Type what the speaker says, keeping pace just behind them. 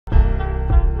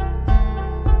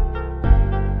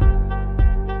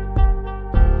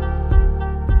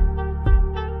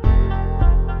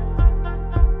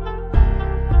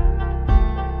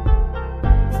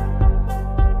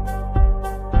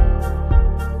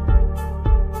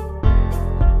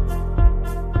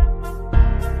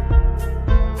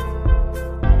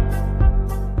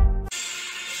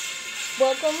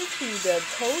the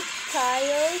Coach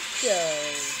Kayode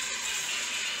Show.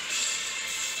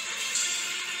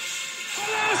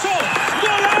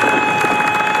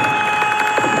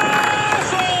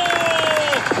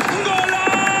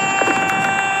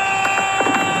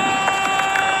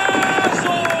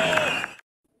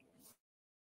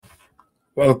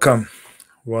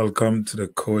 Welcome to the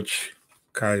Coach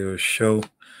Kayode Show.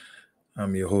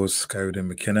 I'm your host, Kayode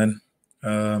Mckinnon.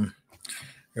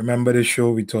 Remember the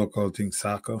show, we talk all things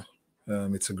soccer.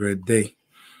 It's a great day.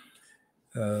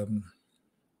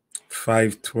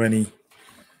 5:20.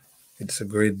 It's a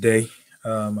great day.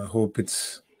 I hope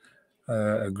it's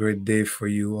a great day for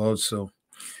you also.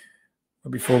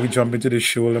 But before we jump into the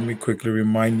show, let me quickly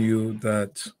remind you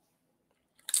that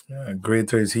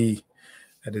greater is He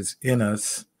that is in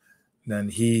us than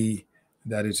he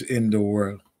that is in the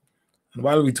world. And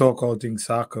while we talk all things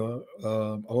soccer,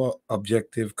 our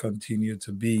objective continue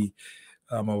to be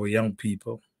our young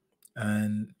people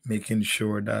and making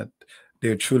sure that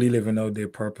they're truly living out their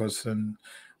purpose and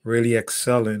really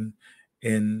excelling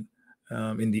in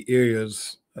the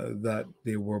areas that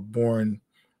they were born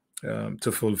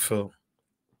to fulfill.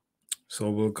 So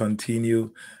we'll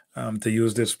continue to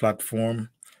use this platform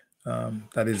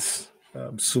that is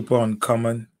super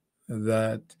uncommon,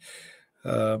 that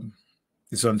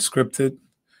is unscripted,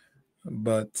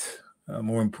 but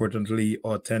more importantly,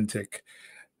 authentic,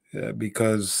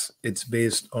 because it's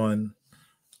based on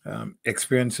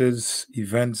experiences,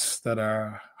 events that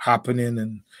are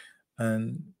happening,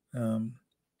 and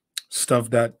stuff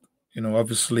that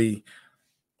obviously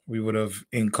we would have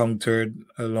encountered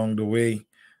along the way.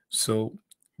 So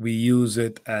we use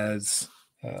it uh,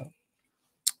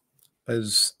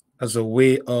 as a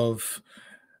way of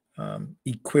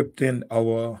equipping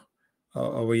our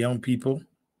young people,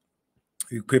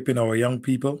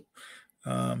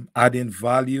 adding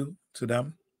value to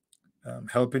them,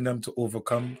 helping them to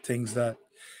overcome things that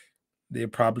they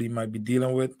probably might be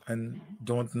dealing with and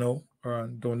don't know, or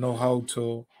don't know how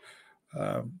to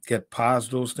get past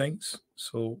those things.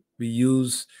 So we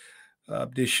use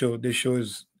this show. This show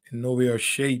is in no way or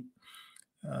shape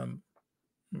um,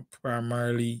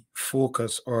 primarily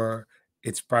focus, or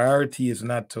its priority is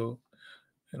not to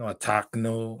attack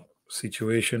no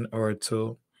situation, or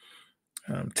to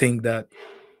think that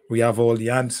we have all the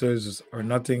answers or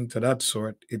nothing to that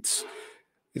sort. It's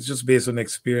just based on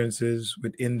experiences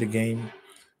within the game,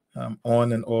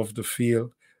 on and off the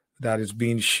field, that is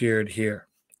being shared here.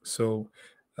 So,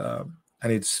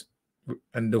 and it's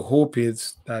and the hope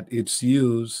is that it's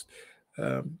used,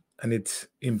 and it's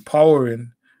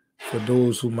empowering for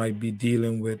those who might be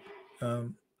dealing with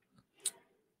um,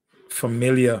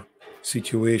 familiar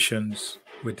situations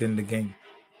within the game.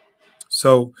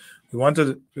 So we want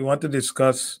to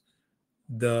discuss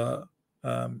the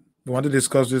we want to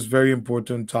discuss this very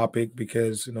important topic,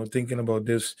 because thinking about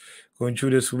this, going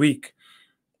through this week,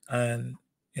 and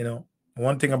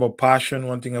one thing about passion,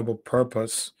 one thing about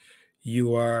purpose,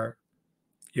 you are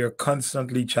you're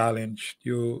constantly challenged.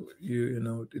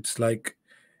 It's like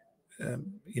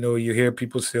you hear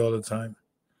people say all the time,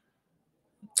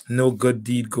 no good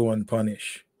deed go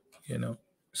unpunished. you know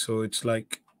so it's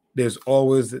like there's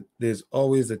always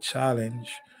a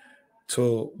challenge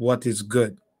to what is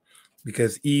good,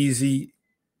 because easy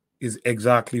is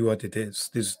exactly what it is.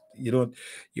 This you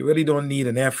really don't need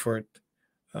an effort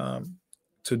um,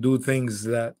 to do things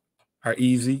that are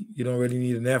easy. You don't really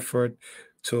need an effort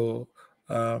to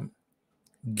um,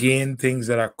 gain things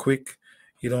that are quick.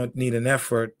 You don't need an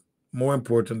effort. More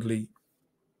importantly,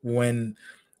 when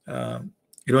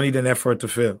you don't need an effort to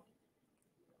fail.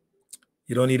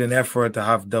 You don't need an effort to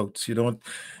have doubts. You don't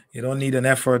need an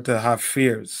effort to have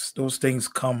fears. Those things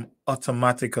come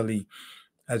automatically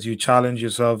as you challenge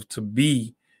yourself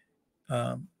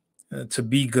um, to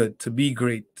be good, to be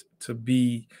great, to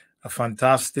be a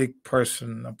fantastic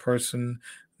person,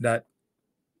 that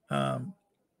um,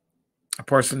 a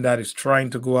person that is trying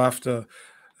to go after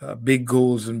big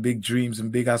goals and big dreams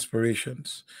and big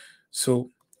aspirations. So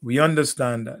we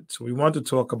understand that. So we want to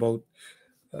talk about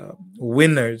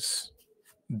winners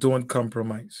don't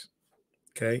compromise.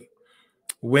 Okay,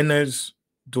 winners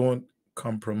don't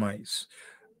compromise,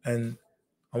 and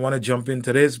I want to jump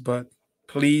into this, but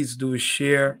please do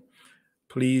share.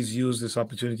 Please use this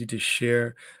opportunity to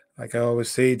share. Like I always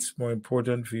say, it's more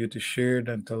important for you to share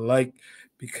than to like,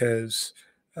 because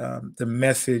the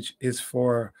message is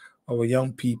for our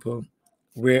young people,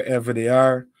 wherever they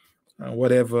are,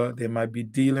 whatever they might be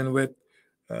dealing with.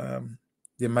 Um,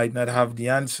 they might not have the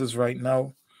answers right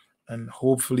now, and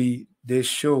hopefully, this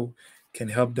show can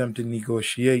help them to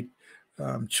negotiate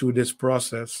through this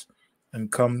process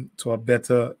and come to a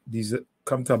better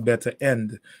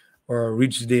end, or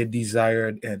reach their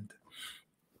desired end.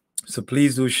 So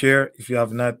please do share if you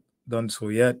have not done so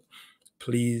yet.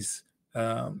 Please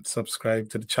subscribe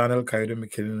to the channel Kayode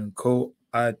Mckinnon and Co.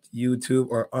 at YouTube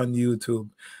or on YouTube.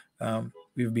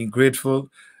 We've been grateful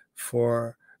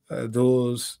for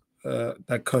those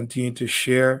that continue to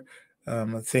share. I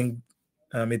think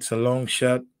it's a long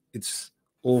shot. It's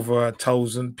over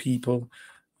 1,000 people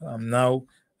now.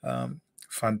 Um,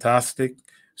 Fantastic.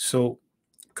 So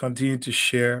continue to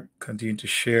share, continue to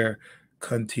share,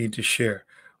 continue to share.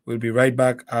 We'll be right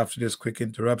back after this quick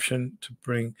interruption to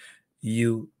bring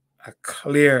you a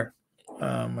clear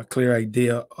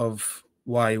idea of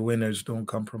why winners don't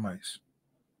compromise.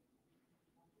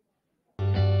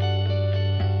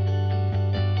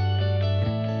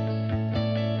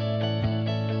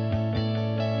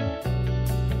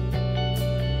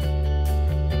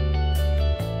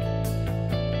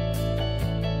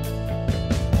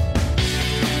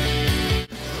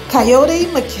 Kayode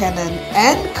Mckinnon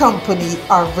and Company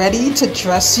are ready to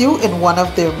dress you in one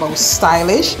of their most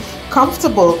stylish,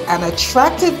 comfortable, and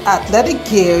attractive athletic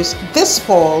gears this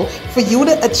fall for you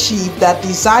to achieve that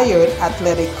desired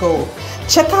athletic goal.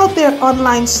 Check out their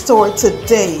online store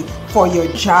today for your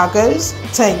joggers,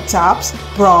 tank tops,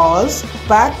 bras,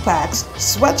 backpacks,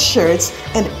 sweatshirts,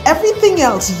 and everything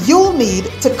else you'll need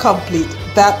to complete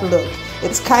that look.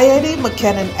 It's Kayode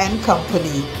Mckinnon and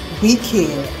Company. We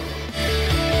care.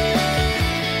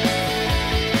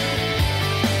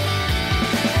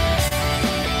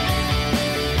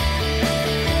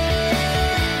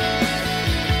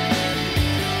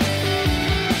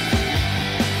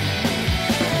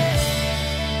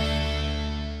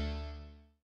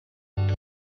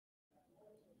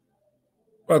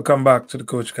 Welcome back to the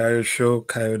Coach Kayode Show.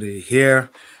 Kayode here.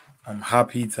 I'm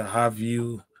happy to have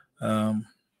you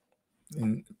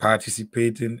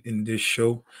participating in this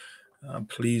show.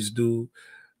 Please do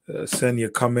send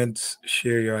your comments,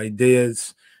 share your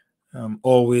ideas.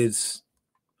 Always,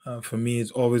 for me,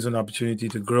 it's always an opportunity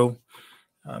to grow,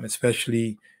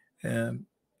 especially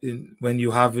when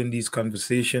you're having these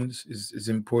conversations. It's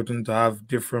important to have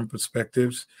different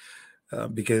perspectives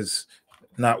because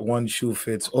not one shoe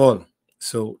fits all.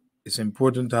 So it's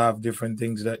important to have different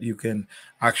things that you can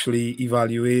actually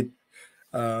evaluate,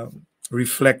 uh,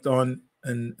 reflect on,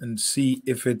 and see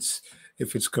if it's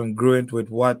congruent with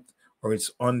what, or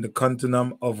it's on the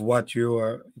continuum of what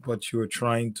you're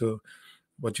trying to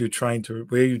where you're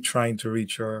trying to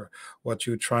reach, or what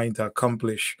you're trying to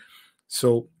accomplish.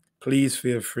 So please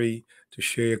feel free to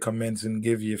share your comments and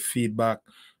give your feedback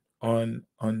on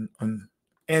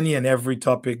any and every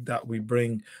topic that we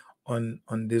bring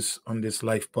on this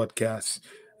live podcast.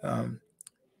 Um,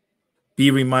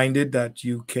 be reminded that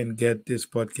you can get this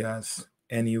podcast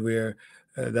anywhere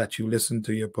that you listen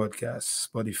to your podcast: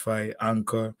 Spotify,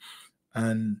 Anchor,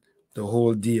 and the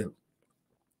whole deal.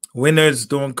 Winners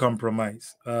don't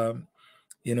compromise.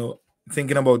 You know,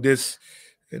 thinking about this,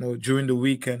 during the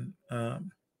weekend,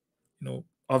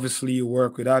 obviously you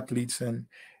work with athletes, and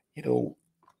you know,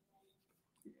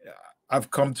 I've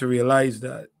come to realize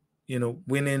that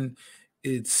winning,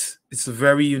 it's a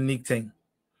very unique thing.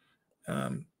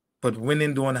 Um, but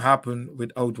winning don't happen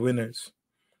without winners.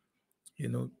 You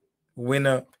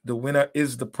know, the winner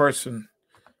is the person.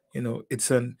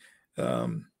 It's an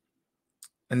um,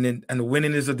 and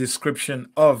winning is a description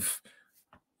of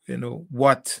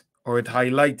what, or it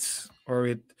highlights, or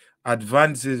it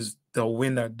advances the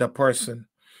winner, the person.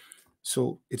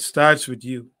 So it starts with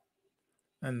you.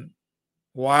 And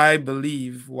why I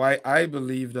believe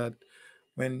that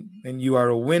when you are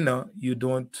a winner, you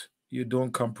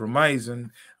don't compromise.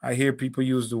 And I hear people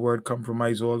use the word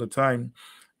compromise all the time,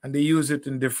 and they use it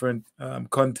in different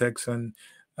contexts, and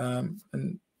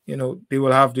they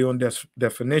will have their own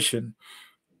definition.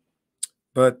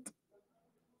 But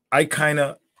I kind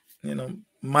of,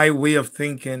 my way of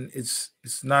thinking is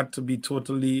it's not to be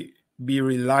totally be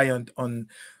reliant on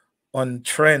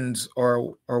trends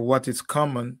or what is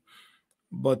common,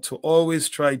 but to always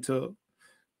try to,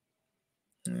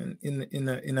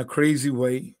 in a crazy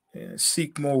way,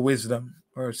 seek more wisdom,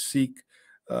 or seek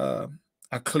uh,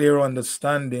 a clear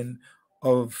understanding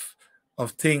of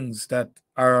things that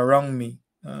are around me,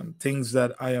 things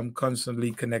that I am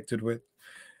constantly connected with.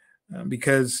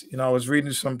 Because I was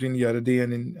reading something the other day,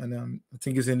 and I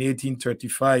think it's in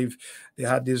 1835 they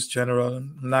had this general.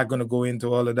 I'm not going to go into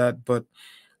all of that, but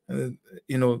uh,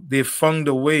 they found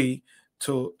a way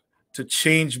to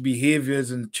change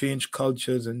behaviors and change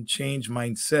cultures and change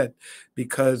mindset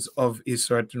because of a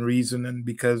certain reason, and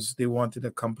because they wanted to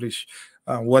accomplish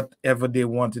whatever they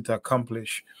wanted to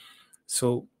accomplish.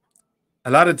 So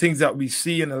a lot of things that we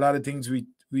see, and a lot of things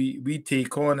we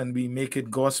take on and we make it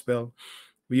gospel,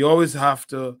 we always have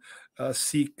to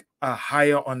seek a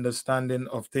higher understanding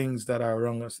of things that are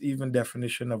around us, even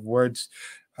definition of words.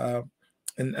 Uh,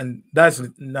 and that's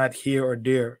not here or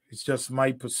there. It's just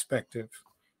my perspective.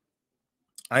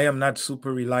 I am not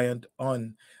super reliant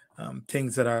on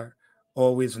things that are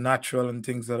always natural and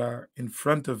things that are in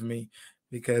front of me,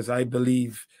 because I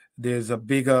believe there's a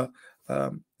bigger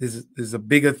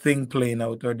thing playing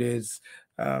out, or there's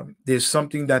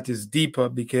something that is deeper.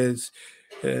 Because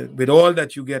with all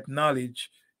that you get knowledge,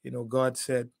 God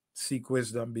said seek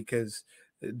wisdom, because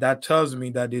that tells me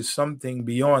that there's something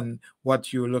beyond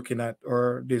what you're looking at,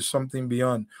 or there's something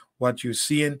beyond what you're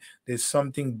seeing. There's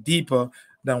something deeper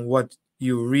than what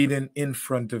you're reading in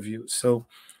front of you. So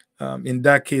in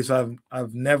that case,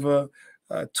 I've never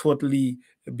totally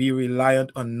be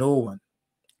reliant on no one,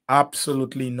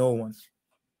 absolutely no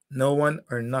one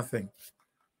or nothing.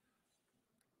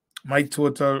 My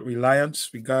total reliance,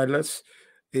 regardless,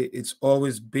 it's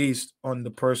always based on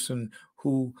the person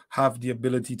who have the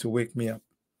ability to wake me up,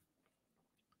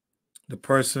 the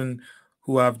person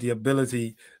who have the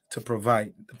ability to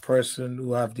provide, the person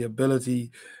who have the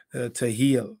ability to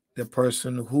heal, the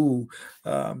person who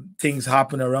things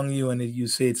happen around you and you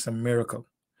say it's a miracle.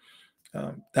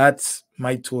 That's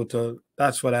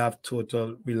what I have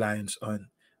total reliance on.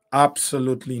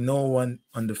 Absolutely no one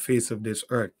on the face of this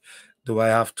earth do I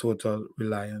have total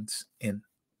reliance in,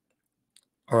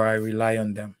 or I rely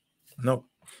on them. No,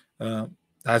 uh,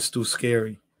 that's too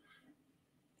scary,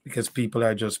 because people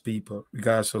are just people,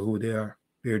 regardless of who they are.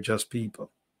 They're just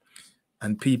people,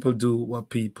 and people do what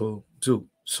people do.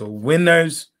 So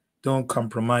winners don't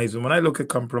compromise. And when I look at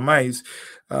compromise,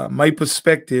 my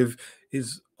perspective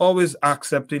is always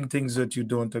accepting things that you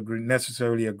don't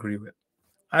necessarily agree with.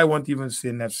 I won't even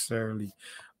say necessarily.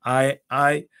 I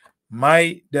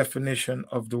my definition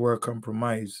of the word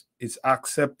compromise is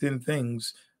accepting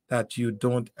things that you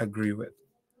don't agree with.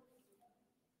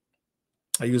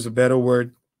 I use a better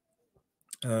word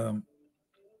um,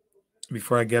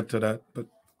 before I get to that,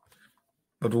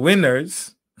 but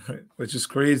winners, which is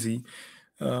crazy,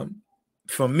 um,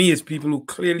 for me, is people who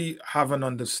clearly have an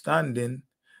understanding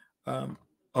um,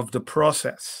 of the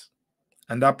process,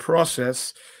 and that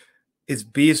process is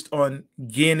based on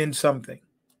gaining something.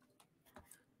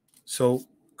 So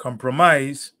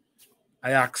compromise,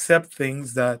 I accept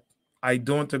things that I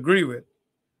don't agree with.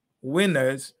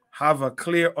 Winners have a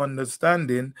clear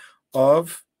understanding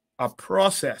of a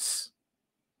process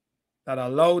that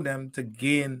allow them to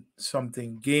gain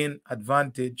something, gain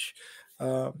advantage,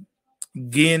 um,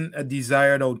 gain a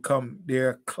desired outcome.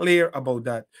 They're clear about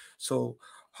that. So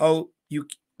how you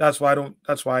that's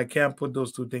why I can't put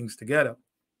those two things together.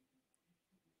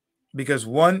 Because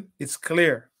one, it's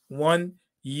clear. One,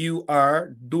 you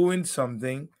are doing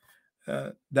something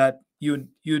that you're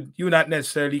not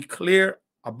necessarily clear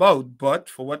about, but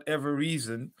for whatever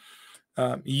reason,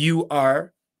 you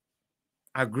are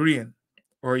agreeing,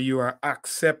 or you are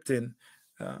accepting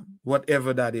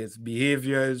whatever that is,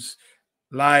 behaviors,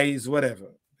 lies,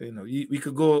 whatever. We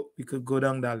could go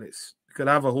down that list. We could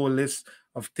have a whole list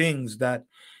of things that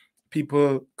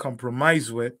people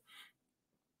compromise with,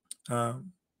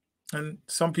 um, and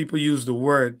some people use the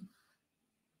word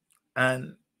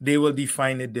and they will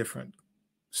define it different.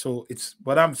 So it's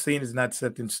what I'm saying is not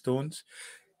set in stones.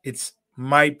 It's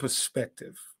my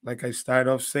perspective. Like I started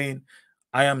off saying,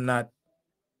 I am not.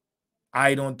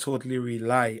 I don't totally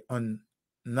rely on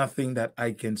nothing that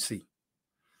I can see.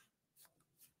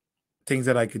 Things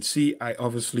that I could see, I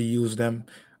obviously use them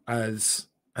as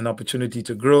an opportunity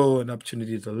to grow, an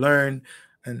opportunity to learn,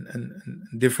 and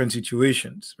different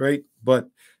situations, right? But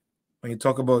when you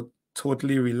talk about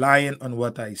totally relying on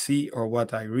what I see or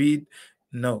what I read,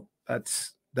 no,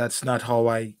 that's not how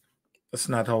I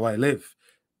live.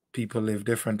 People live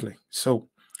differently. So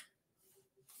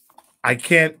I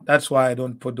can't, that's why I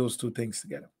don't put those two things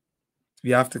together.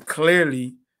 You have to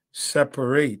clearly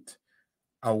separate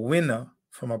a winner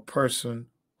from a person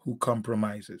who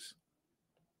compromises.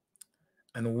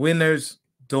 And winners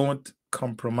don't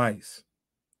compromise.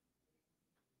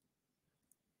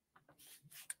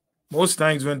 Most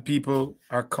times when people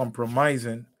are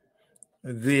compromising,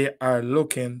 they are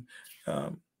looking,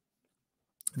 um,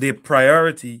 their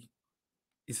priority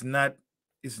is not,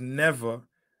 is never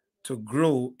to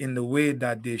grow in the way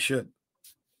that they should.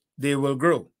 They will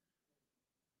grow.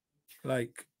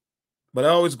 Like, but I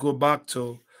always go back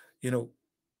to, you know,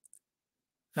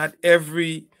 not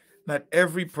every not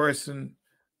every person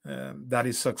that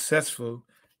is successful,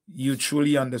 you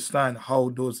truly understand how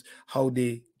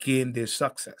they gain their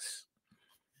success.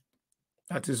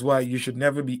 That is why you should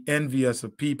never be envious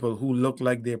of people who look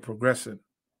like they're progressing.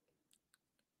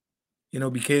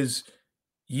 because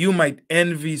you might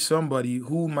envy somebody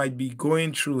who might be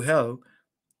going through hell,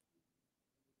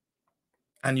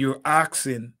 and you're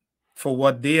asking for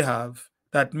what they have.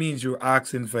 That means you're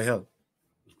asking for help.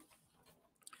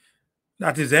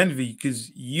 That is envy,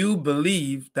 because you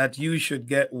believe that you should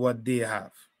get what they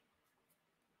have.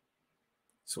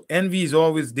 So envy is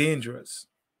always dangerous.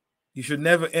 You should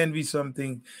never envy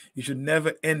something. You should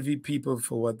never envy people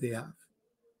for what they have.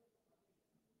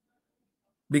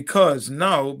 Because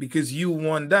you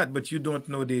want that, but you don't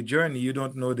know their journey, you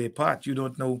don't know their path, you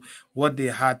don't know what they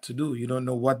had to do, you don't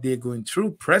know what they're going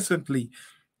through presently,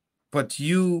 but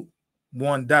you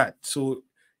want that. So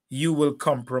you will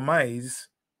compromise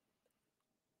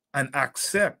and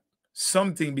accept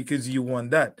something because you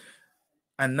want that,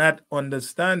 and not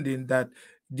understanding that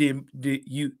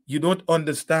you don't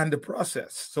understand the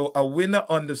process. So a winner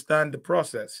understand the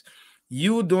process.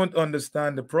 You don't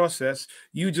understand the process.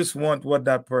 You just want what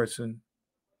that person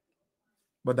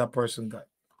got.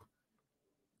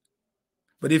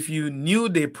 But if you knew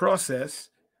the process,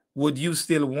 would you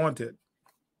still want it?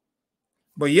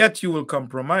 But yet you will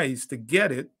compromise to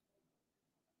get it.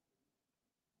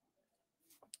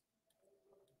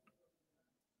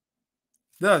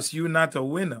 Thus, you're not a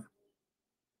winner.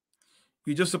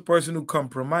 You're just a person who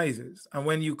compromises. And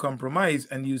when you compromise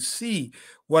and you see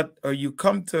what, or you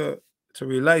come to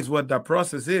realize what that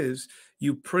process is,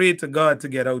 you pray to God to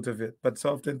get out of it. But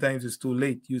oftentimes it's too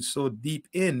late. You're so deep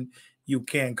in, you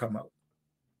can't come out.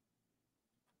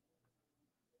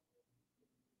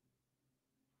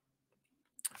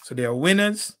 So there are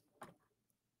winners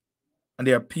and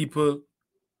there are people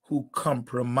who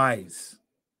compromise.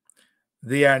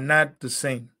 They are not the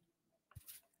same.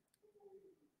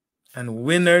 And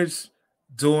winners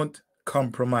don't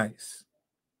compromise.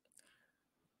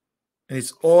 And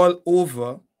it's all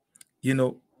over.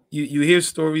 You hear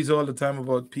stories all the time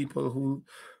about people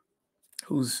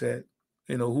who said,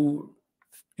 they will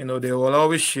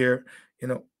always share,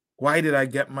 why did I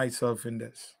get myself in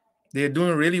this? They're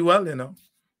doing really well.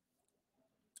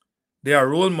 They are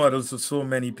role models to so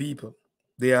many people.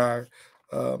 They are,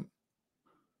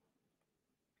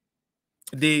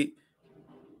 they,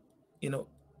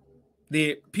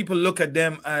 people look at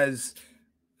them as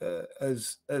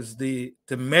the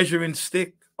measuring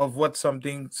stick of what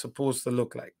something's supposed to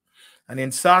look like. And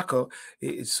in soccer,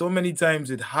 so many times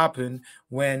it happens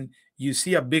when you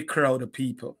see a big crowd of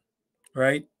people,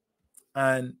 right?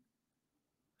 And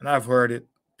I've heard it.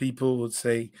 People would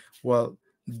say, "Well,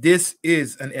 this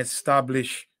is an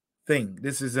established thing.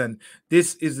 This is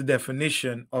the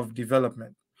definition of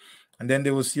development." And then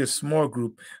they will see a small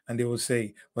group and they will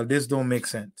say, "Well, this don't make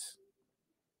sense."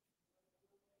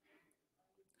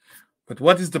 But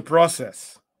what is the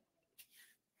process?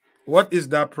 What is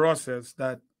that process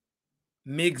that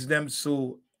makes them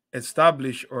so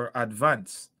established or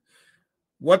advanced?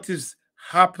 What is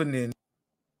happening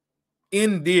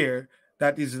in there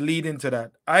that is leading to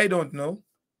that? I don't know.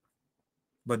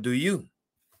 But do you?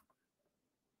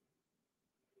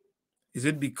 Is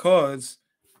it because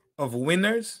of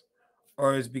winners,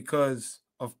 or is it because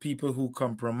of people who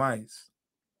compromise?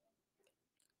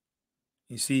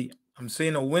 You see, I'm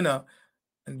saying a winner,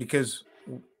 and because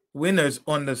winners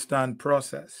understand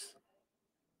process.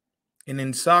 And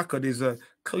in soccer, there's a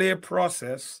clear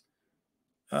process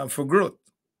for growth.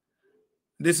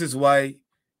 This is why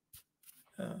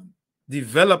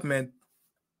development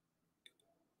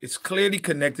is clearly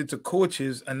connected to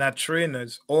coaches and not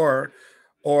trainers or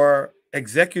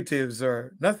executives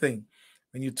or nothing.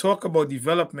 When you talk about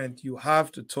development, you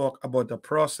have to talk about the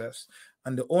process.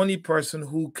 And the only person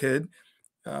who could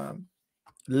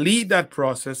lead that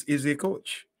process is a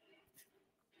coach.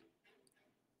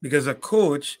 Because a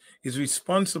coach is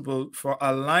responsible for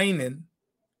aligning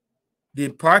the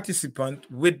participant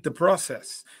with the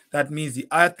process. That means the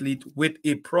athlete with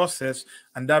a process,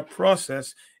 and that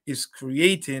process is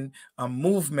creating a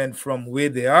movement from where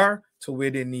they are to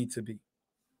where they need to be.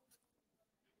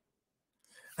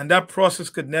 And that process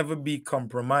could never be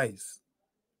compromised.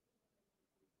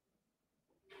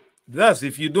 Thus,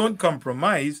 if you don't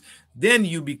compromise, then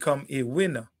you become a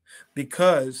winner,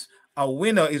 because a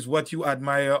winner is what you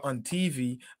admire on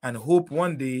TV and hope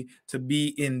one day to be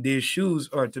in their shoes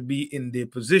or to be in their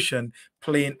position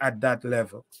playing at that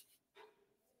level.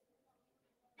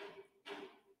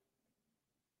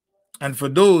 And for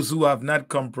those who have not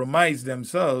compromised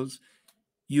themselves,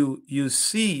 you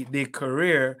see their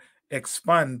career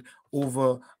expand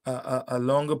over a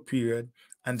longer period,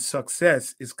 and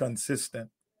success is consistent.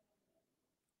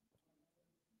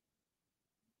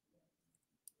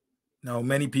 Now,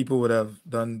 many people would have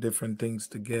done different things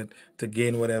to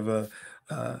gain whatever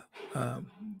uh, um,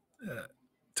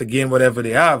 to gain whatever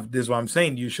they have. This is what I'm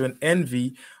saying. You shouldn't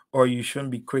envy or you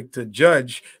shouldn't be quick to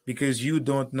judge because you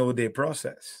don't know their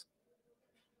process.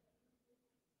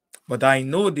 But I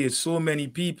know there's so many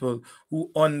people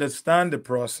who understand the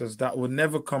process that will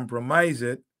never compromise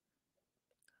it,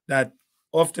 that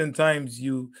oftentimes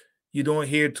you don't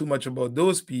hear too much about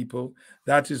those people.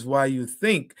 That is why you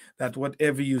think that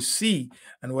whatever you see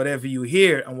and whatever you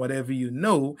hear and whatever you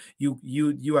know,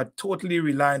 you are totally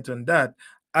reliant on that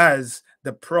as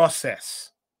the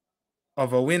process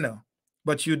of a winner.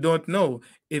 But you don't know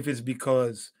if it's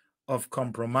because of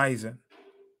compromising.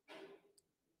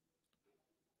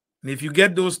 And if you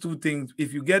get those two things,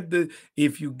 if you get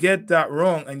that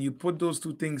wrong and you put those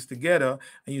two things together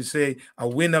and you say a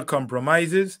winner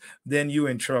compromises, then you're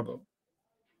in trouble.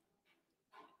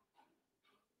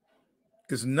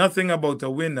 Because nothing about a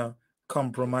winner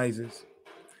compromises.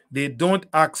 They don't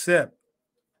accept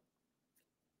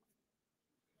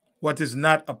what is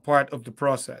not a part of the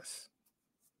process.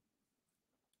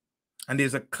 And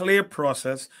there's a clear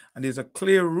process and there's a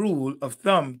clear rule of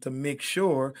thumb to make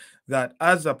sure that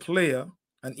as a player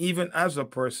and even as a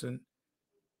person,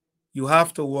 you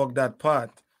have to walk that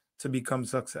path to become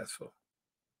successful.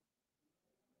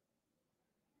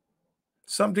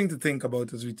 Something to think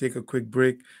about as we take a quick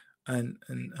break and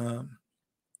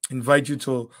invite you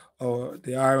to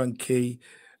the R&K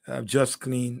Just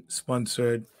Clean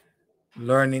sponsored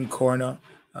learning corner.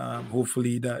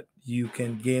 Hopefully that you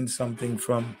can gain something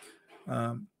from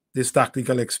this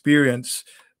tactical experience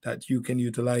that you can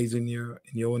utilize in your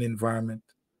own environment.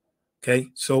 Okay,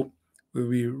 so we'll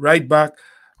be right back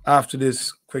after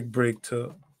this quick break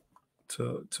to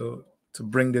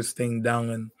bring this thing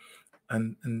down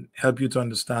and help you to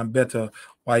understand better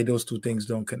why those two things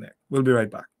don't connect. We'll be right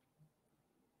back.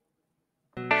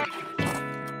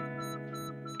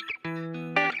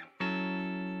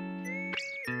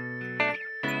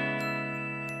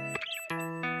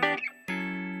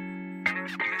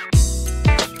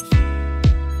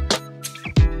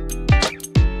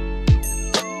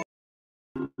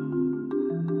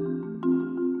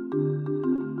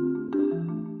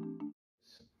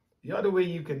 The other way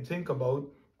you can think about,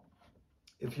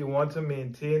 if you want to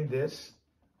maintain this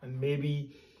and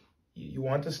maybe you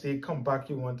want to stay compact,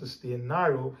 you want to stay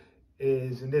narrow,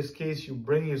 is in this case you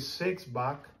bring your 6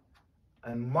 back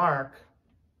and mark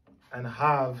and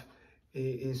have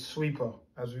a sweeper,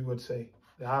 as we would say.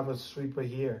 They have a sweeper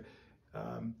here.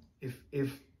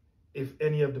 If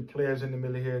any of the players in the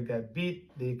middle here get beat,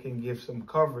 they can give some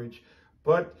coverage,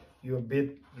 but you're a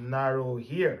bit narrow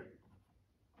here.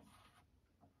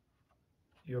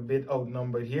 You're a bit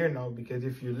outnumbered here now, because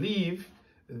if you leave,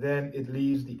 then it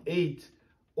leaves the 8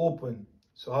 open.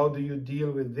 So how do you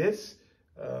deal with this?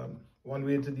 One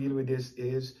way to deal with this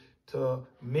is to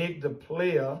make the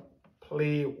player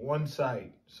play one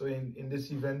side. So in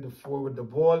this event, the 4 with the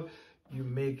ball, you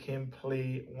make him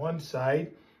play one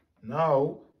side.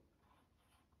 Now,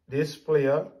 this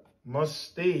player must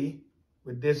stay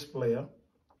with this player,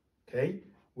 okay?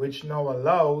 Which now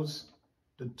allows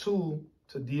the 2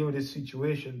 to deal with this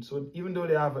situation. So even though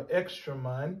they have an extra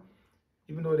man,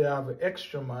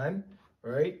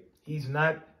 right, he's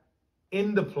not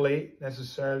in the play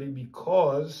necessarily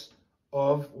because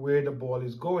of where the ball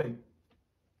is going.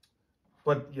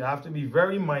 But you have to be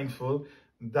very mindful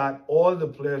that all the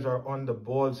players are on the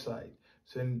ball side.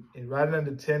 So rather than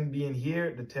the 10 being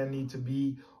here, the 10 need to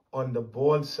be on the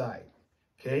ball side,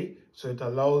 okay? So it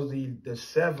allows the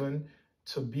 7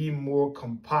 to be more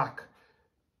compact.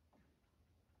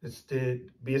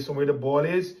 Based on where the ball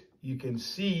is, you can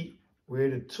see where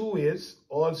the 2 is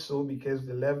also, because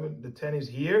the 10 is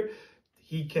here,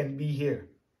 he can be here.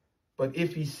 But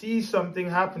if he sees something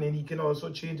happening, he can also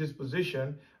change his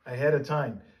position ahead of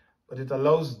time. But it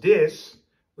allows this,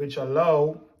 which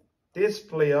allow this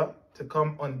player to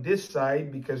come on this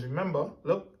side, because remember,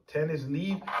 look, 10 is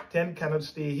leave, 10 cannot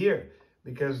stay here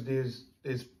because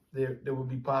there will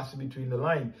be passing between the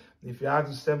line. If you ask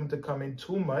the 7 to come in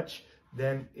too much,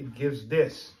 then it gives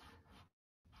this.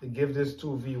 It gives this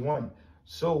 2v1.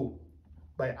 So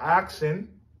by asking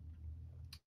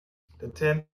the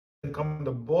 10 to come on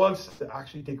the ball to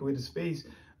actually take away the space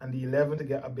and the 11 to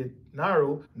get a bit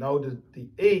narrow, now the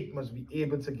 8 must be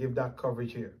able to give that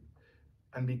coverage here.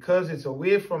 And because it's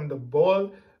away from the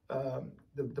ball,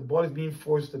 the ball is being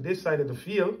forced to this side of the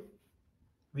field,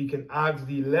 we can ask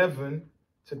the 11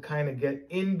 to kind of get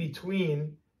in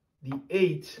between the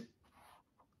 8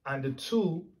 and the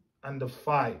 2 and the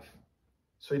 5.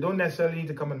 So you don't necessarily need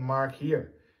to come and mark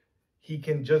here. He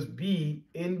can just be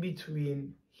in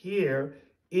between here.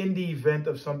 In the event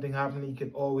of something happening, he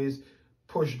can always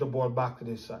push the ball back to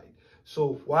this side.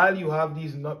 So while you have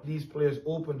these players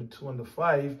open to 2 and the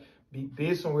 5,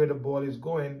 based on where the ball is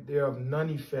going, they're of none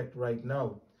effect right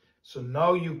now. So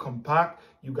now you compact,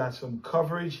 you got some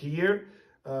coverage here.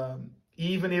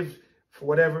 Even if for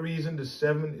whatever reason the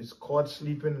 7 is caught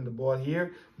sleeping in the ball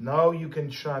here, now you can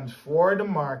transfer the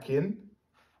marking,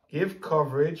 give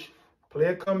coverage,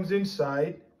 player comes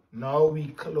inside, now we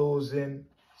close in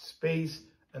space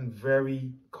and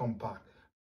very compact.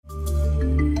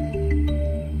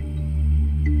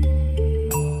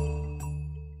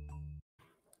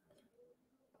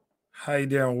 Hi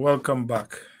there, and welcome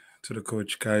back to the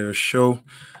Coach Kayode Show.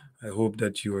 I hope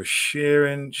that you are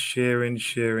sharing the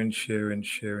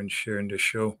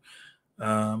show.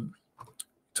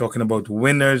 Talking about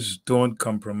winners don't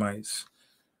compromise.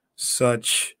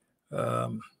 Such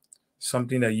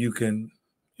something that you can,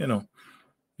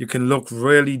 you can look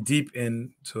really deep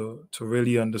in to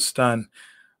really understand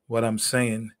what I'm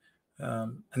saying.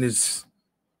 And it's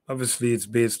obviously it's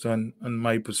based on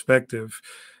my perspective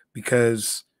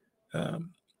because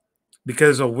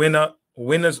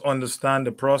winners understand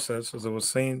the process. As I was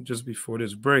saying just before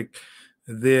this break,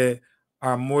 there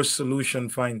are more solution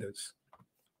finders.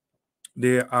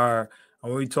 There are,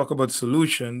 and when we talk about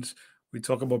solutions, we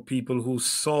talk about people who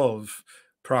solve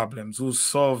problems, who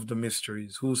solve the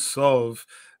mysteries, who solve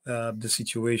the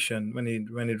situation when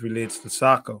it relates to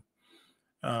soccer.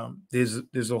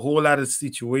 There's a whole lot of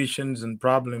situations and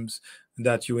problems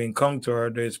that you encounter.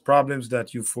 There's problems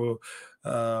that you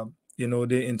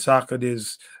in soccer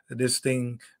there's this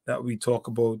thing that we talk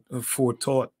about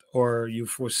forethought, or you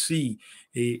foresee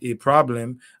a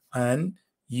problem and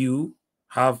you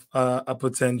have a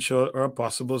potential or a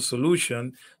possible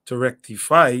solution to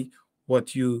rectify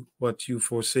what you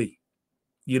foresee.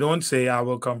 You don't say I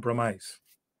will compromise.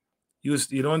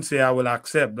 You don't say I will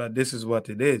accept that this is what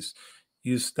it is.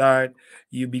 You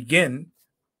begin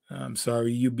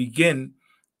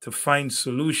to find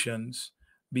solutions,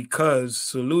 because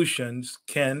solutions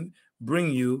can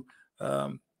bring you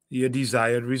your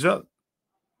desired result.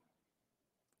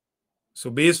 So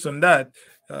based on that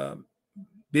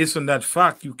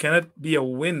fact, you cannot be a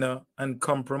winner and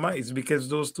compromise, because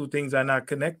those two things are not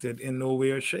connected in no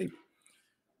way or shape.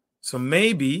 So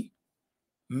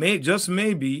just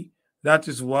maybe, that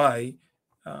is why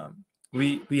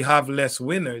we have less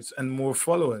winners and more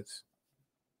followers.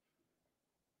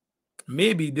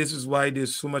 Maybe this is why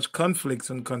there's so much conflict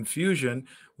and confusion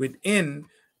within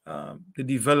the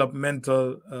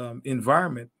developmental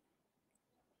environment.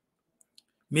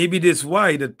 Maybe this is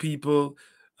why that people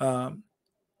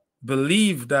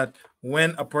believe that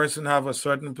when a person have a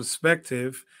certain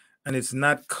perspective and it's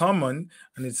not common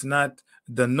and it's not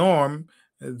the norm,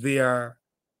 they are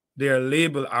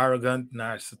labeled arrogant,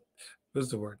 narcissistic,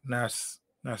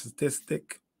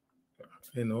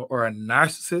 or a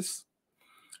narcissist.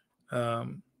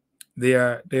 They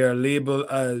are labeled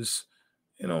as,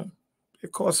 they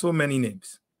call so many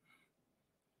names.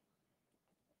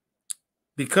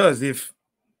 Because if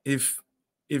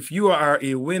you are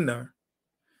a winner,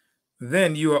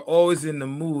 then you are always in the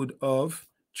mood of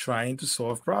trying to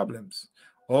solve problems,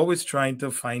 always trying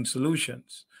to find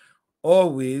solutions,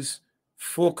 always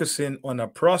focusing on a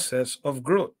process of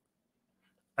growth.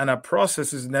 And a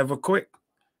process is never quick,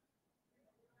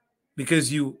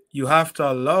 because you have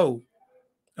to allow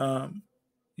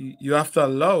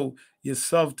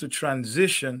yourself to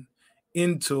transition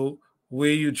into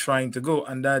where you're trying to go.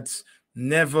 And that's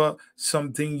never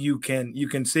something you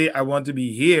can say, I want to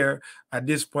be here at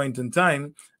this point in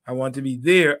time, I want to be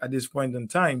there at this point in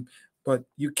time, but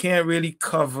you can't really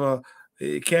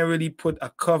put a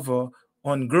cover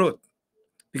on growth,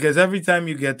 because every time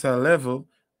you get to a level,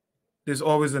 there's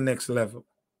always the next level.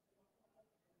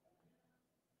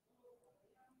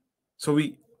 So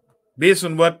based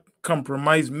on what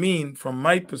compromise mean from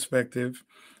my perspective,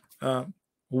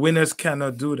 winners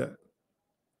cannot do that,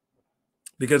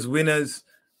 because winners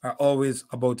are always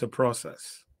about a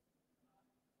process.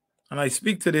 And I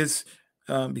speak to this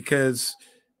because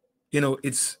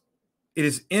it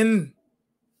is in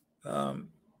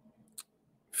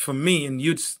for me in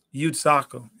youth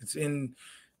soccer. It's in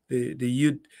the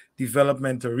youth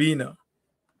development arena,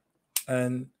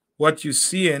 and what you're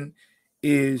seeing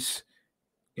is,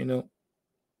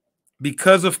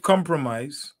 because of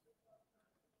compromise.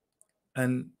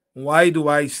 And why do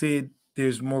I say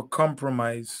there's more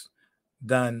compromise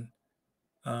than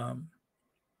less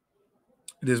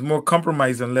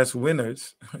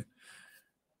winners?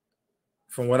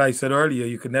 From what I said earlier,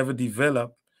 you could never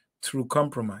develop through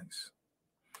compromise,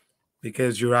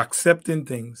 because you're accepting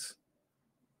things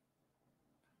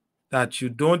that you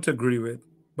don't agree with,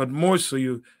 but more so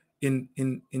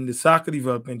in the soccer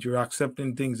development, you're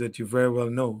accepting things that you very well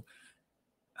know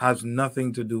has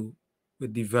nothing to do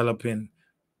with developing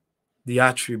the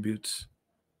attributes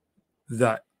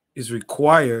that is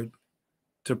required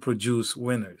to produce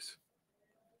winners.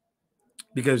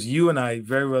 Because you and I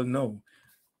very well know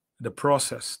the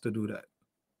process to do that.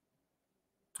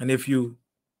 And if you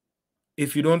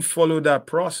don't follow that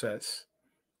process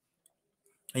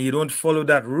and you don't follow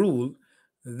that rule,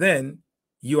 then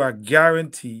you are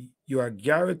guaranteeing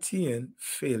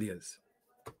failures.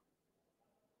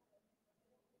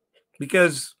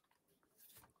 Because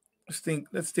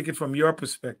let's take it from your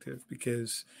perspective,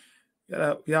 because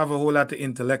you have a whole lot of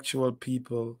intellectual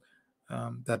people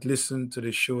that listen to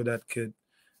the show that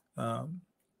um,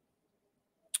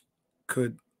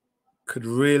 could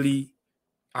really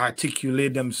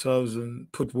articulate themselves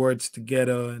and put words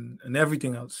together and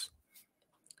everything else.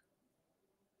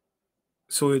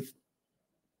 So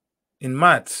in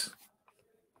maths,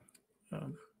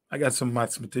 I got some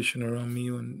mathematician around me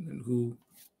and who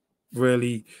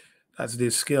really, that's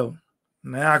their skill.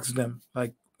 And I ask them,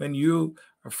 like, when you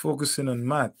are focusing on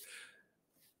math,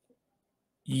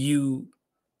 how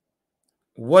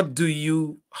do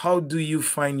you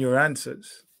find your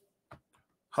answers?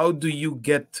 How do you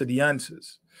get to the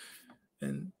answers?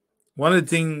 And one of the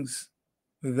things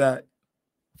that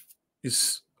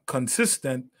is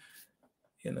consistent,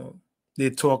 they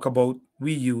talk about,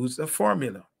 we use a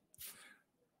formula.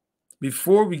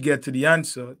 Before we get to the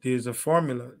answer, there's a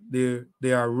formula. There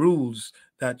are rules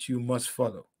that you must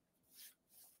follow.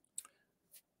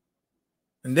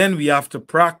 And then we have to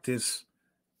practice.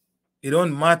 It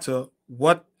don't matter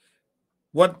what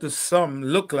the sum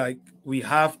look like. We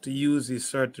have to use a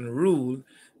certain rule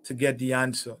to get the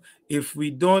answer. If we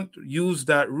don't use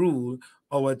that rule,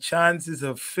 our chances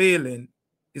of failing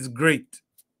is great.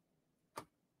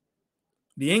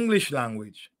 The English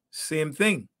language, same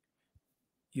thing.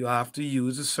 You have to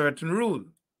use a certain rule.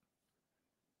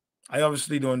 I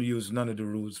obviously don't use none of the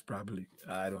rules, probably.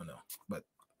 I don't know, but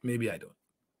maybe I don't.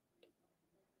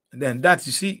 And then that's,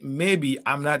 you see, maybe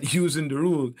I'm not using the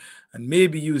rule, and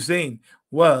maybe you saying,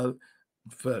 well,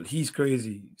 he's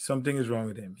crazy. Something is wrong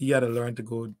with him. He got to learn to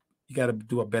go. He got to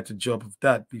do a better job of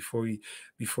that before he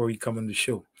come on the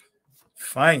show.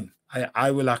 Fine,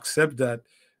 I will accept that,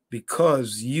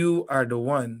 because you are the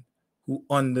one who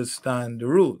understand the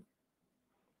rule.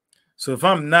 So if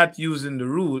I'm not using the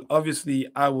rule, obviously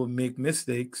I will make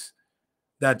mistakes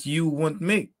that you won't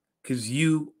make because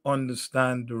you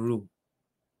understand the rule.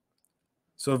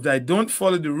 So if I don't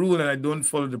follow the rule and I don't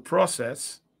follow the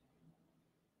process,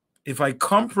 if I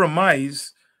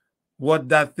compromise what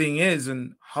that thing is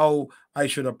and how I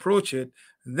should approach it,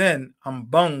 then I'm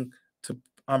bound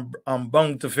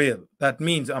to fail. That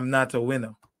means I'm not a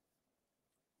winner.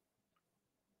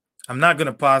 I'm not going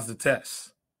to pass the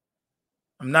test.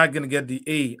 I'm not going to get the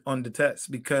A on the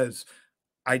test because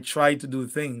I try to do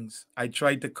things. I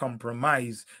try to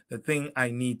compromise the thing I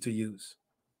need to use.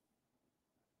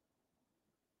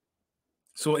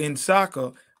 So in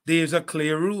soccer, there's a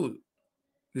clear rule.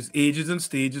 There's ages and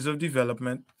stages of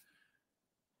development.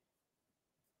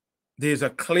 There's a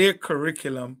clear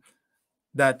curriculum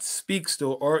that speaks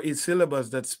to, or a syllabus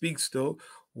that speaks to,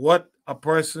 what a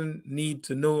person needs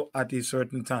to know at a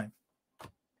certain time.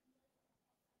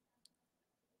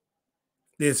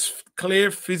 There's clear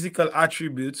physical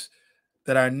attributes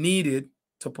that are needed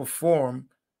to perform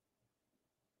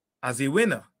as a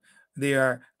winner. There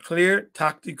are clear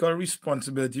tactical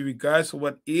responsibility, regardless of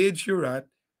what age you're at.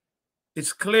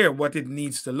 It's clear what it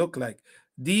needs to look like.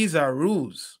 These are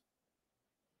rules.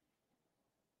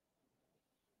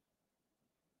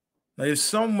 Now, if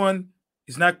someone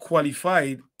is not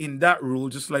qualified in that rule,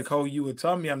 just like how you would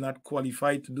tell me I'm not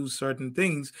qualified to do certain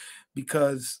things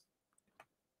because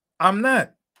I'm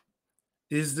not.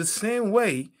 It's the same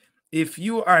way if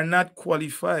you are not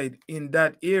qualified in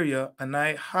that area and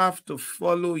I have to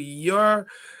follow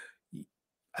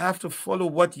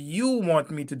what you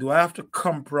want me to do. I have to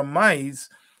compromise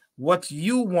what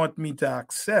you want me to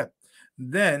accept.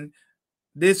 Then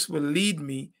this will lead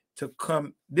me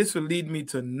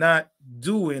to not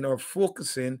doing or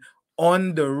focusing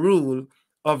on the rule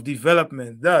of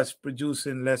development, thus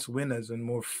producing less winners and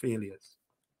more failures.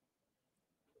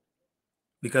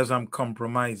 Because I'm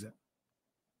compromising.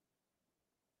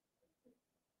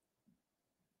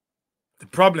 The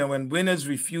problem when winners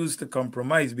refuse to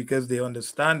compromise because they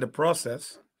understand the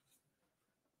process,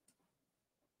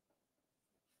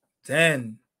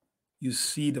 then you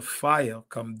see the fire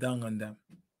come down on them.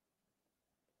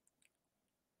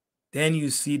 Then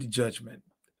you see the judgment.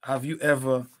 Have you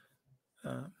ever,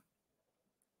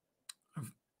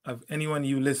 have anyone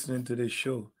you listening to this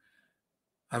show,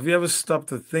 Have you ever stopped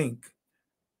to think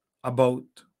about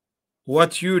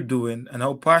what you're doing and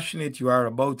how passionate you are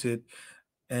about it,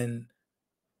 and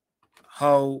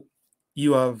how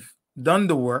you have done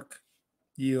the work,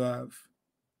 you have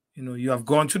you have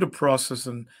gone through the process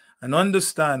and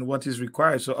understand what is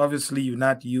required. So obviously you're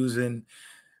not using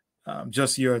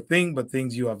just your thing, but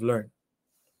things you have learned,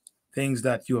 things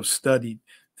that you have studied,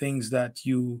 things that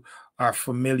you are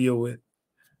familiar with.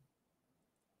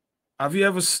 Have you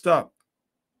ever stopped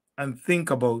and think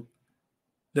about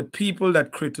the people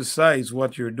that criticize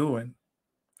what you're doing,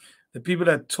 the people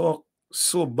that talk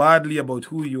so badly about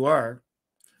who you are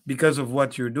because of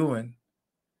what you're doing?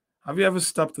 Have you ever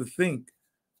stopped to think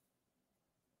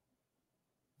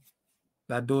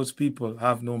that those people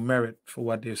have no merit for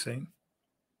what they're saying?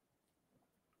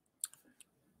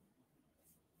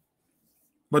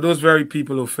 But those very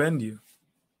people offend you.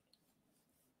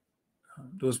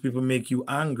 Those people make you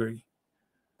angry.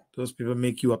 Those people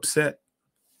make you upset.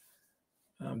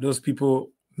 Those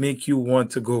people make you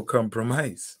want to go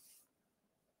compromise.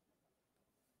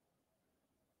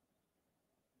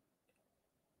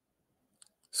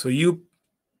 So you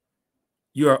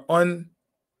are on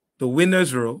the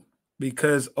winner's row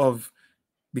because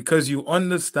you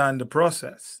understand the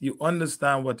process. You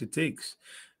understand what it takes.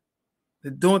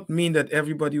 It don't mean that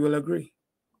everybody will agree.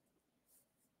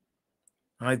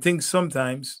 And I think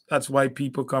sometimes that's why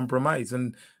people compromise,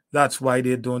 and that's why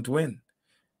they don't win.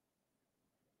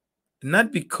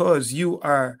 Not because you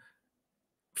are,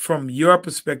 from your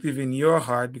perspective in your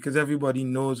heart, because everybody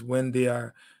knows when they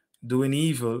are doing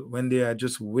evil, when they are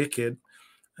just wicked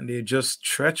and they're just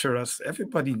treacherous.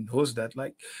 Everybody knows that.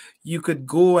 Like, you could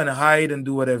go and hide and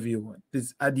do whatever you want.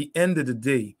 At the end of the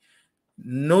day,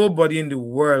 nobody in the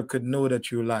world could know that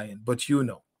you're lying, but you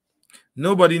know.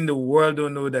 Nobody in the world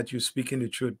don't know that you're speaking the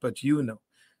truth, but you know.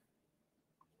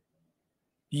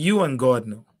 You and God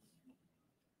know.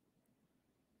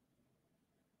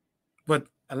 But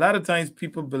a lot of times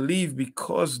people believe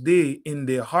because they, in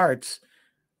their hearts,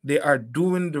 they are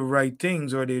doing the right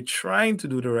things, or they're trying to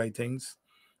do the right things.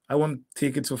 I won't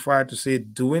take it so far to say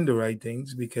doing the right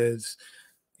things, because,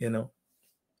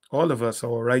 all of us,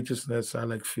 our righteousness are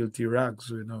like filthy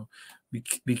rags.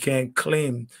 We can't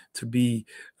claim to be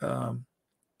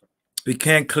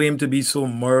so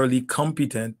morally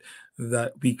competent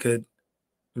that we could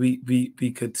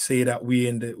say that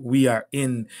we are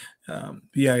in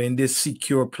this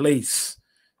secure place.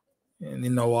 And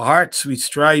in our hearts we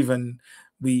strive, and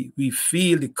we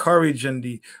feel the courage, and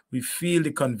we feel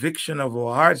the conviction of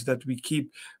our hearts that we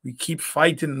keep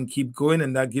fighting and keep going,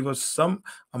 and that give us some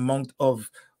amount of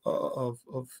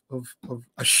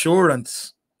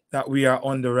assurance that we are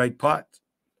on the right path.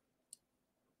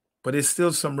 But there's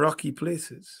still some rocky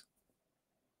places.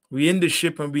 We're in the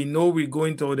ship and we know we're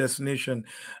going to our destination,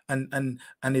 and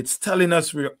it's telling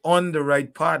us we're on the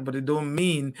right path, but it don't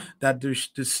mean that the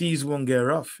seas won't get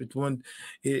rough. It won't.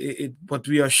 But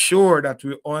we are sure that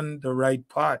we're on the right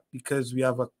path because we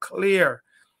have a clear.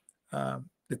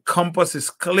 The compass is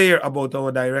clear about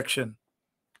our direction.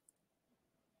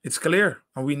 It's clear,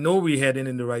 and we know we're heading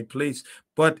in the right place.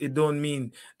 But it don't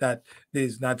mean that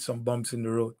there's not some bumps in the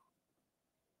road.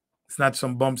 It's not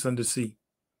some bumps on the sea.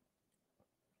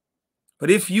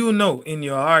 But if you know in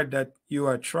your heart that you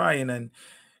are trying and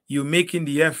you're making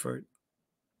the effort,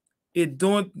 it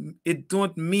don't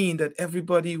mean that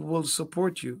everybody will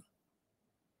support you.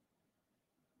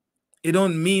 It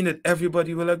don't mean that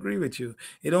everybody will agree with you.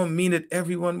 It don't mean that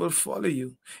everyone will follow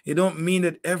you. It don't mean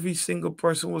that every single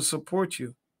person will support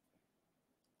you.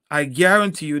 I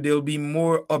guarantee you there'll be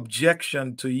more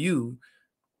objection to you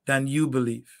than you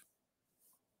believe.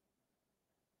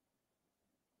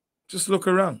 Just look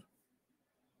around.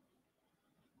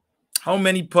 How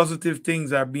many positive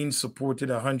things are being supported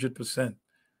 100%?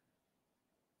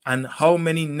 And how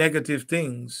many negative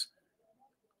things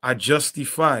are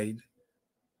justified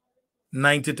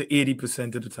 90 to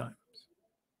 80% of the time?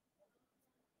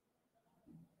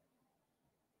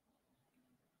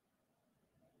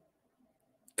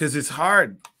 Because it's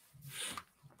hard.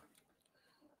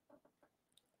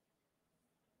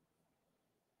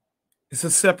 It's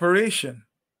a separation.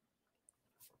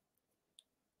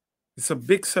 It's a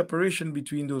big separation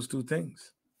between those two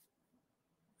things.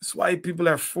 That's why people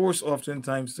are forced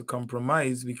oftentimes to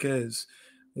compromise, because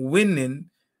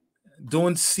winning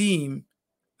don't seem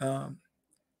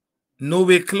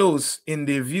nowhere close in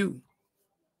their view.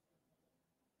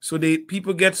 So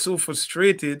people get so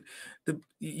frustrated.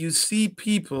 You see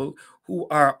people who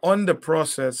are on the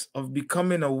process of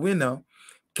becoming a winner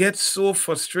get so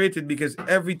frustrated because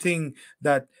everything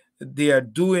that they are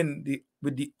doing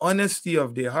with the honesty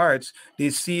of their hearts, they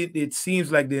see it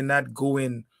seems like they're not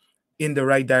going in the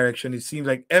right direction. It seems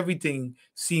like everything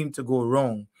seemed to go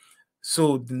wrong.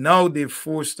 So now they're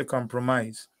forced to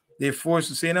compromise. They're forced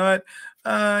to say, you know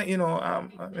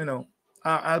what,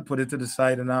 I'll put it to the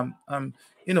side, and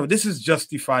this is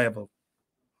justifiable.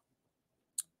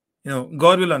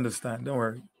 God will understand. Don't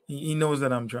worry. He knows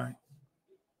that I'm trying.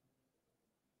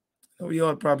 We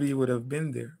all probably would have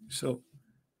been there. So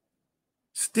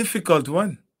it's a difficult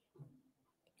one.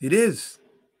 It is.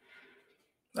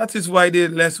 That is why there are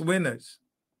less winners.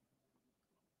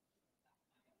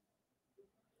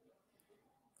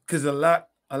 Because a lot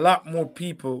more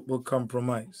people will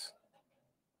compromise.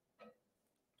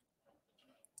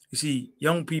 You see,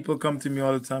 young people come to me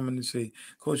all the time and they say,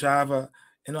 Coach, I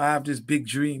have this big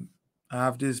dream. I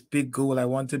have this big goal. I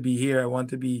want to be here. I want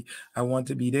to be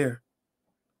there.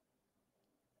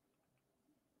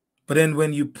 But then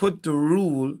when you put the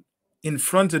rule in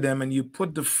front of them and you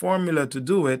put the formula to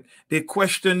do it, they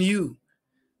question you.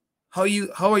 How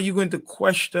are you going to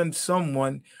question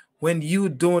someone when you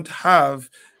don't have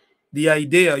the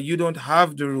idea, you don't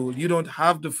have the rule, you don't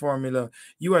have the formula,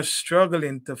 you are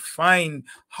struggling to find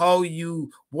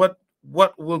what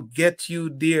will get you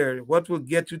there, what will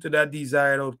get you to that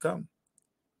desired outcome.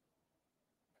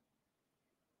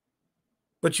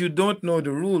 But you don't know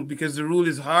the rule because the rule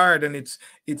is hard and it's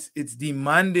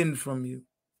demanding from you.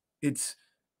 It's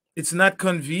not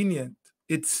convenient.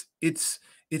 It's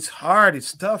hard,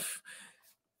 it's tough.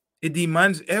 It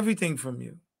demands everything from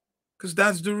you because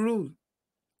that's the rule.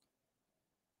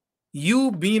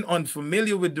 You being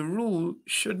unfamiliar with the rule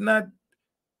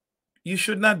you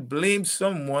should not blame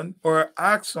someone or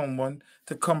ask someone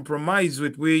to compromise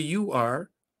with where you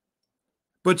are,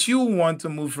 but you want to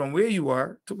move from where you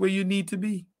are to where you need to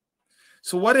be.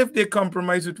 So what if they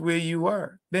compromise with where you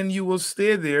are? Then you will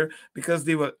stay there because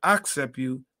they will accept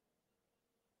you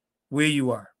where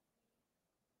you are.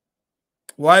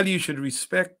 While you should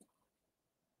respect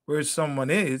where someone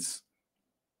is,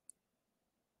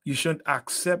 you shouldn't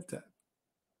accept that.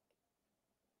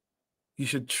 You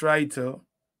should try to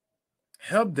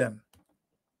help them.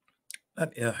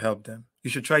 Not help them.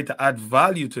 You should try to add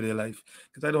value to their life,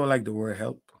 because I don't like the word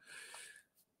help.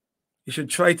 You should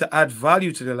try to add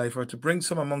value to their life or to bring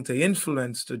some amount of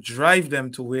influence to drive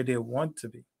them to where they want to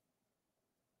be.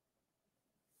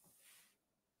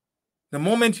 The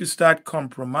moment you start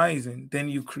compromising, then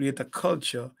you create a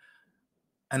culture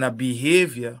and a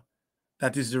behavior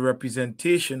that is the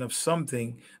representation of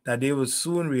something that they will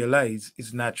soon realize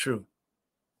is not true.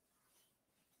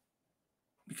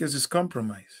 Because it's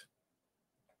compromise.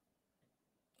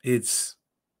 It's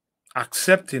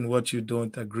accepting what you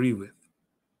don't agree with.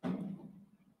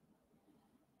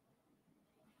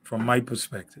 From my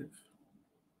perspective,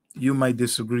 you might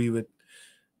disagree with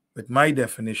my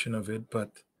definition of it,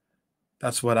 but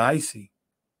that's what I see.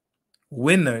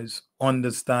 Winners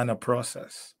understand a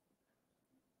process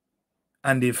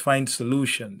and they find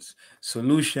solutions.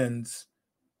 Solutions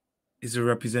is a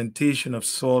representation of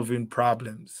solving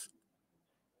problems.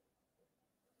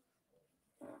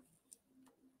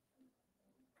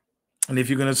 And if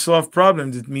you're going to solve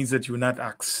problems, it means that you're not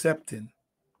accepting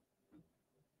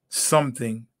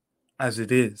something as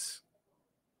it is,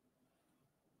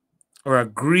 or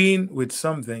agreeing with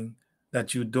something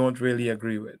that you don't really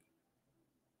agree with.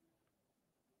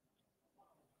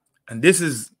 And this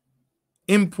is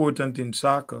important in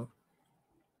soccer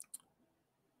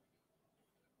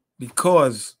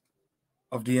because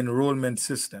of the enrollment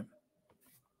system.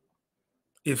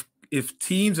 If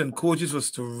teams and coaches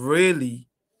was to really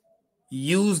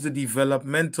use the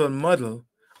developmental model,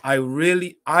 I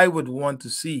would want to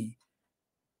see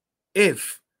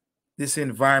if this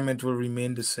environment will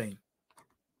remain the same.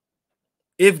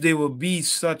 If there will be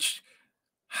such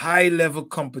high-level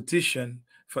competition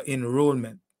for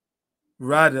enrollment,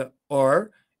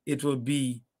 or it will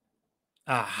be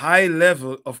a high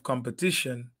level of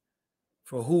competition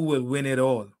for who will win it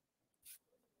all.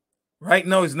 Right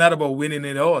now, it's not about winning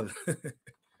it all.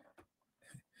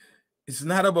 It's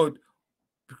not about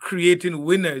creating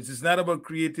winners. It's not about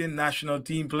creating national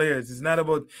team players. It's not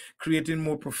about creating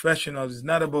more professionals. It's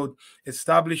not about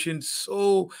establishing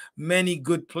so many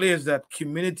good players that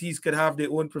communities could have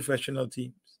their own professional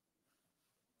teams.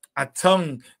 A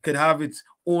tongue could have its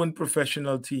own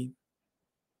professional team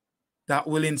that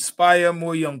will inspire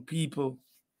more young people,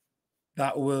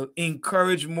 that will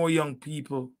encourage more young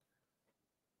people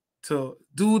to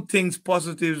do things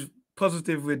positive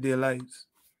with their lives.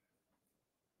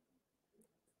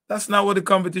 That's not what the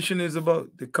competition is about.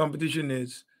 The competition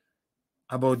is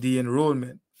about the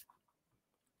enrollment.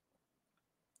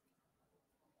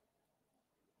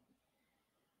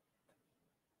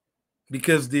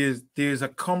 because there's a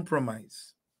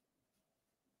compromise.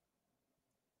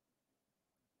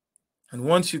 And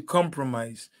once you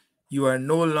compromise, you are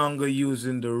no longer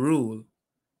using the rule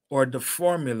or the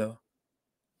formula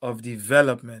of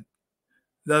development.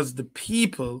 Thus, the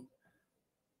people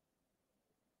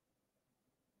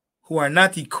who are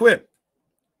not equipped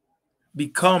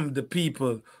become the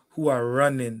people who are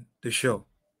running the show.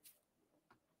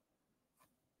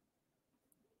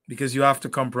 Because you have to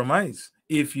compromise.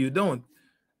 If you don't,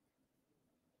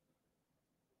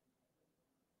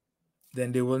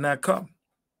 then they will not come.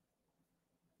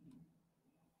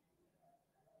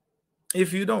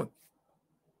 If you don't.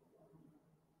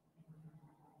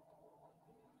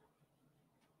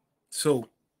 So,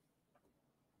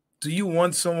 do you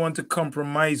want someone to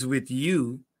compromise with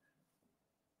you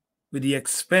with the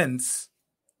expense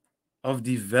of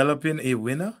developing a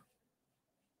winner?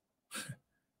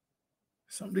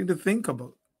 Something to think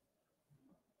about.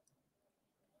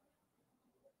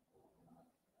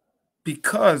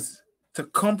 Because to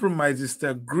compromise is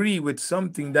to agree with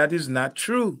something that is not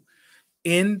true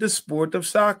in the sport of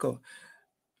soccer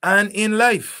and in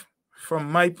life,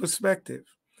 from my perspective.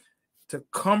 To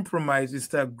compromise is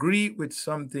to agree with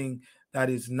something that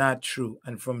is not true.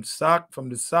 And from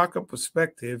the soccer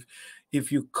perspective,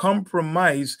 if you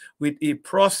compromise with a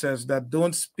process that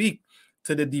don't speak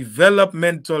to the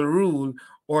developmental rule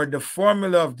or the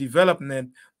formula of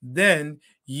development, then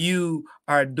you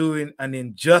are doing an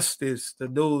injustice to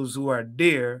those who are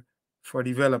there for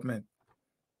development,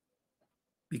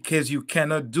 because you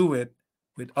cannot do it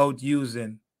without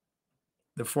using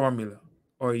the formula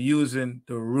or using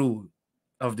the rule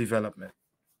of development.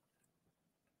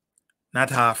 Not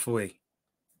halfway.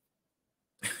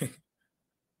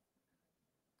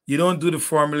 You don't do the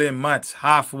formula in maths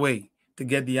halfway to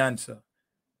get the answer.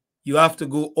 You have to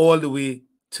go all the way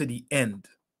to the end,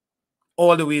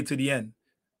 all the way to the end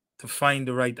to find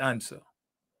the right answer.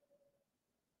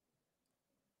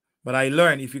 But I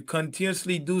learned if you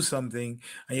continuously do something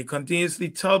and you continuously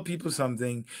tell people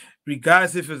something,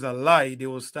 regardless if it's a lie, they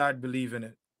will start believing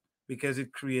it because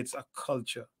it creates a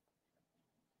culture.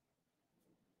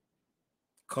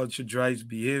 Culture drives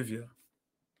behavior.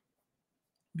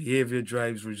 Behavior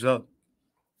drives result.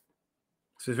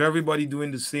 So if everybody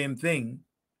doing the same thing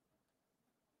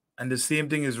and the same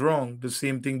thing is wrong, the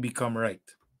same thing become right.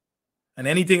 And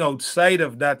anything outside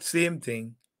of that same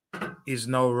thing is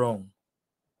now wrong,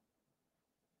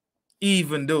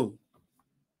 even though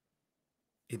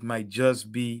it might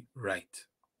just be right.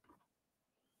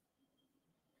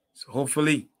 So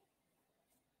hopefully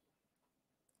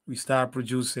we start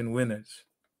producing winners.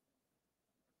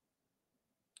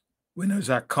 Winners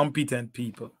are competent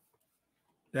people.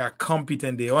 They are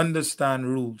competent. They understand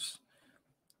rules.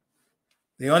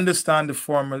 They understand the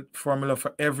formula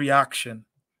for every action,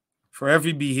 for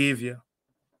every behavior,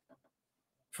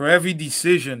 for every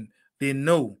decision. They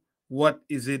know what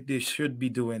is it they should be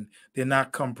doing. They're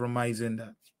not compromising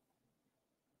that.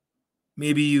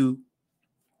 Maybe you.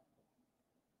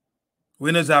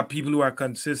 Winners are people who are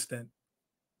consistent.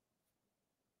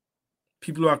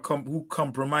 People who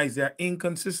compromise, they are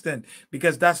inconsistent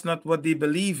because that's not what they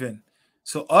believe in.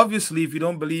 So obviously, if you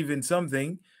don't believe in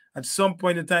something, at some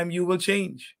point in time, you will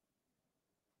change.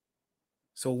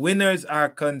 So winners are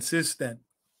consistent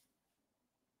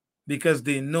because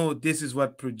they know this is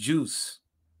what produce.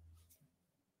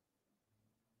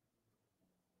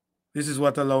 This is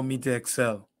what allow me to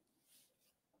excel.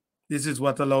 This is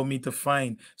what allow me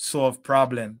to solve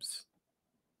problems.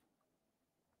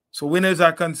 So winners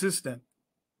are consistent.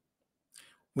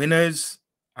 Winners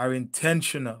are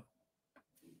intentional.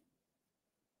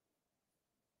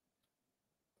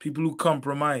 People who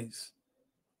compromise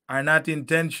are not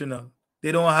intentional.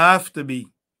 They don't have to be.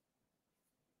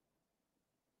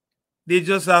 They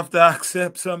just have to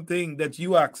accept something that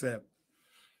you accept.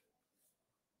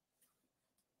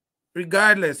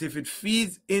 Regardless, if it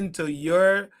feeds into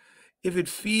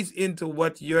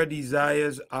what your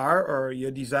desires are or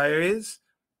your desire is,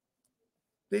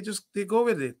 they go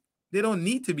with it. They don't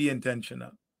need to be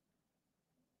intentional.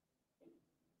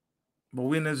 But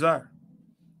winners are,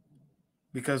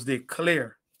 because they're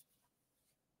clear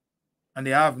and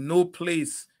they have no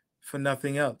place for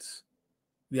nothing else.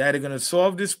 We're either going to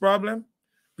solve this problem,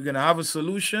 we're going to have a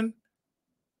solution,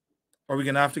 or we're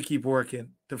going to have to keep working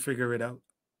to figure it out.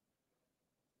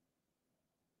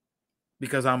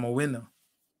 Because I'm a winner.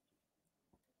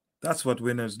 That's what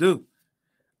winners do.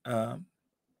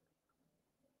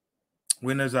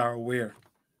 Winners are aware.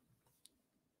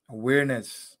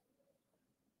 Awareness.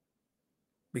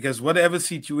 Because whatever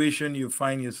situation you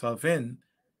find yourself in,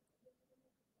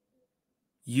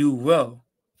 you will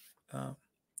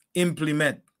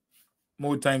implement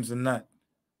more times than not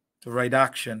the right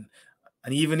action.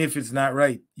 And even if it's not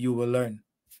right, you will learn.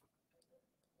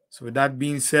 So with that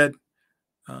being said,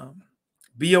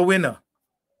 be a winner.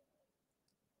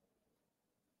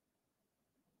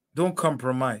 Don't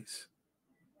compromise.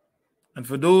 And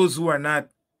for those who are not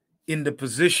in the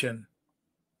position,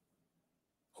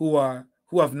 who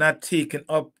have not taken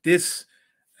up this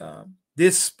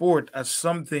sport as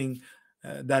something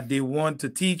that they want to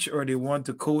teach or they want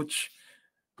to coach,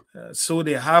 so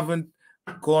they haven't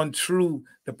gone through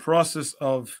the process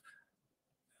of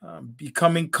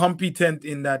becoming competent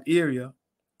in that area,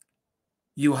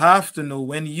 you have to know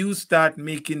when you start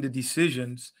making the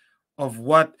decisions of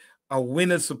what a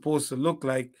winner is supposed to look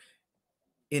like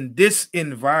in this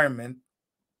environment,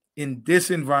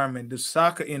 the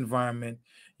soccer environment,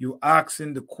 you're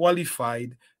asking the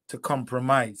qualified to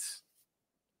compromise.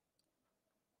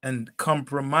 And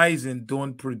compromising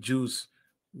don't produce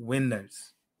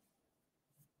winners.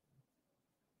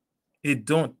 It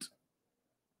don't.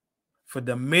 For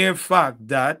the mere fact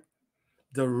that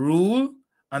the rule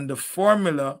and the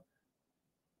formula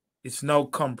is now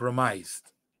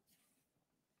compromised.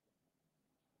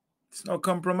 It's now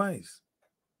compromised.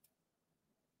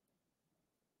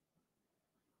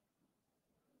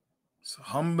 So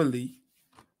humbly,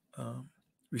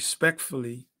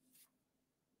 respectfully,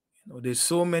 there's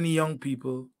so many young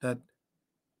people that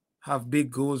have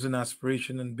big goals and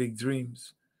aspirations and big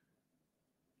dreams.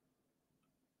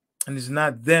 And it's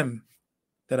not them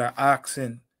that are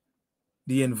asking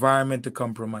the environment to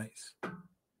compromise.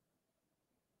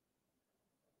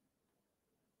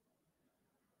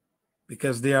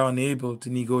 Because they are unable to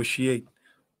negotiate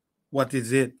what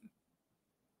is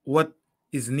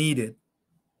needed.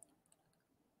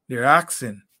 They're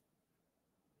asking.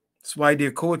 That's why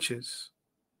they're coaches.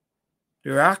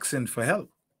 They're asking for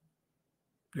help.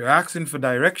 They're asking for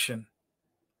direction.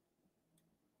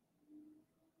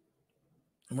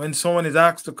 And when someone is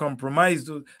asked to compromise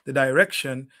the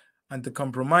direction and to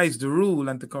compromise the rule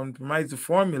and to compromise the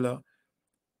formula,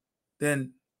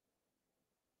 then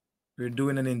we're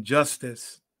doing an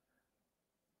injustice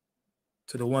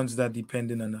to the ones that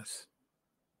depend on us.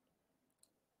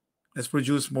 Let's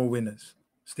produce more winners.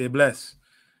 Stay blessed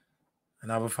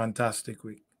and have a fantastic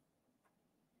week.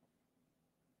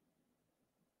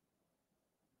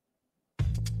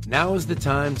 Now is the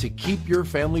time to keep your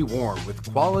family warm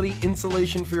with quality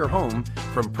insulation for your home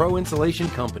from Pro Insulation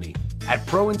Company. At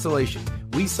Pro Insulation,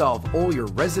 we solve all your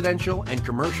residential and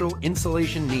commercial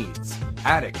insulation needs.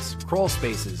 Attics, crawl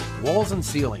spaces, walls and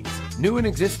ceilings, new and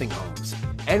existing homes.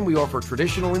 And we offer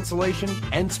traditional insulation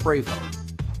and spray foam.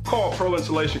 Call Pro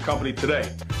Insulation Company today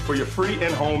for your free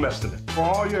in-home estimate for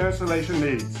all your insulation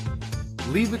needs.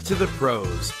 Leave it to the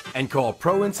pros and call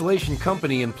Pro Insulation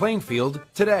Company in Plainfield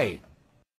today.